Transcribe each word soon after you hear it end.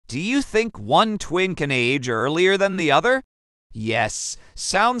Do you think one twin can age earlier than the other? Yes,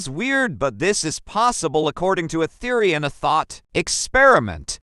 sounds weird, but this is possible according to a theory and a thought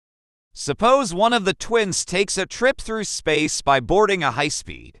experiment. Suppose one of the twins takes a trip through space by boarding a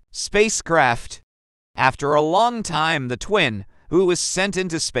high-speed spacecraft. After a long time, the twin, who was sent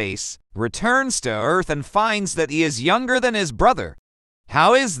into space, returns to Earth and finds that he is younger than his brother.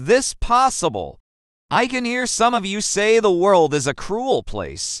 How is this possible? I can hear some of you say the world is a cruel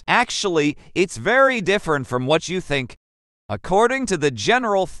place. Actually, it's very different from what you think. According to the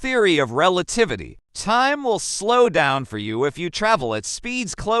general theory of relativity, time will slow down for you if you travel at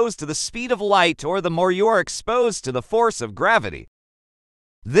speeds close to the speed of light or the more you are exposed to the force of gravity.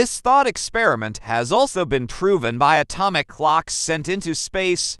 This thought experiment has also been proven by atomic clocks sent into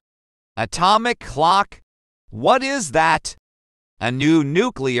space. Atomic clock? What is that? A new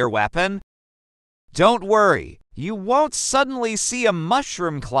nuclear weapon? Don't worry, you won't suddenly see a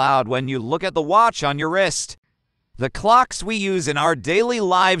mushroom cloud when you look at the watch on your wrist. The clocks we use in our daily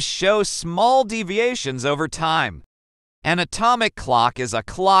lives show small deviations over time. An atomic clock is a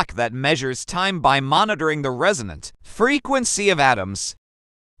clock that measures time by monitoring the resonant frequency of atoms.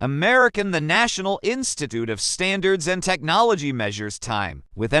 The National Institute of Standards and Technology measures time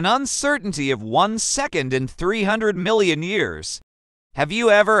with an uncertainty of 1 second in 300 million years. Have you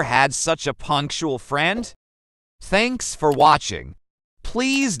ever had such a punctual friend? Thanks for watching.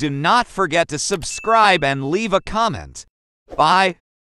 Please do not forget to subscribe and leave a comment. Bye.